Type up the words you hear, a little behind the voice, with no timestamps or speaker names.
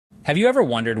Have you ever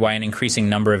wondered why an increasing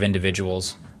number of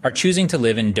individuals are choosing to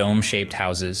live in dome-shaped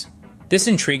houses? This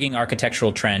intriguing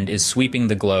architectural trend is sweeping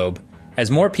the globe as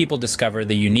more people discover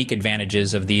the unique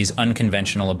advantages of these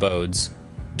unconventional abodes.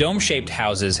 Dome-shaped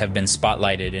houses have been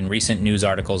spotlighted in recent news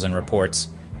articles and reports,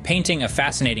 painting a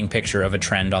fascinating picture of a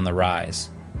trend on the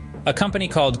rise. A company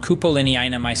called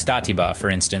Kupolinijna Majestatyba, for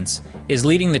instance, is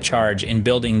leading the charge in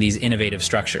building these innovative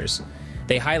structures.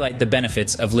 They highlight the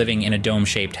benefits of living in a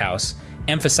dome-shaped house,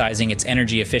 emphasizing its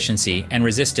energy efficiency and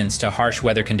resistance to harsh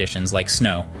weather conditions like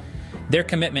snow. Their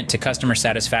commitment to customer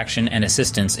satisfaction and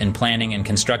assistance in planning and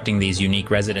constructing these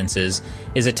unique residences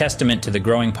is a testament to the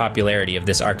growing popularity of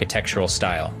this architectural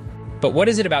style. But what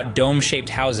is it about dome-shaped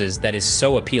houses that is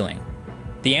so appealing?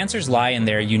 The answers lie in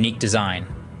their unique design.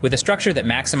 With a structure that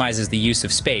maximizes the use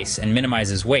of space and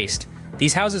minimizes waste,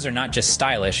 these houses are not just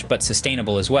stylish but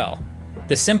sustainable as well.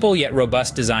 The simple yet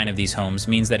robust design of these homes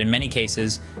means that in many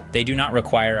cases, they do not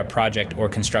require a project or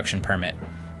construction permit,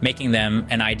 making them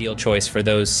an ideal choice for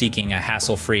those seeking a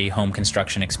hassle-free home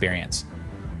construction experience.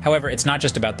 However, it's not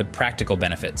just about the practical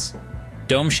benefits.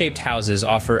 Dome-shaped houses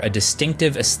offer a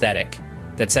distinctive aesthetic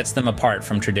that sets them apart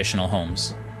from traditional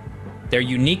homes. Their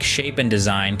unique shape and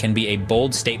design can be a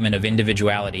bold statement of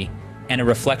individuality and a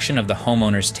reflection of the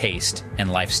homeowner's taste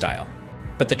and lifestyle.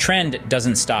 But the trend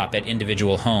doesn't stop at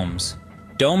individual homes.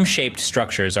 Dome-shaped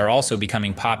structures are also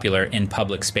becoming popular in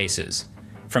public spaces.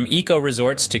 From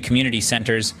eco-resorts to community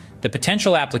centers, the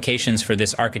potential applications for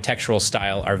this architectural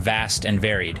style are vast and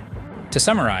varied. To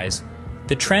summarize,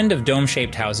 the trend of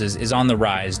dome-shaped houses is on the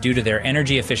rise due to their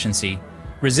energy efficiency,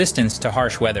 resistance to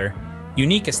harsh weather,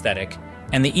 unique aesthetic,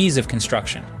 and the ease of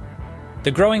construction. The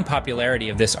growing popularity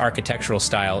of this architectural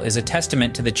style is a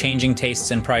testament to the changing tastes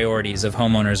and priorities of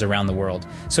homeowners around the world.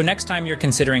 So next time you're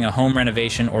considering a home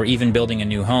renovation or even building a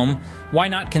new home, why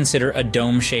not consider a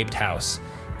dome-shaped house?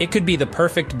 It could be the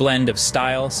perfect blend of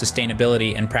style,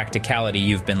 sustainability, and practicality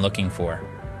you've been looking for.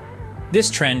 This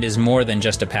trend is more than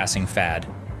just a passing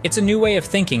fad. It's a new way of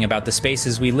thinking about the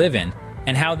spaces we live in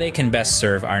and how they can best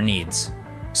serve our needs.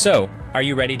 So, are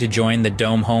you ready to join the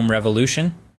dome home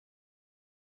revolution?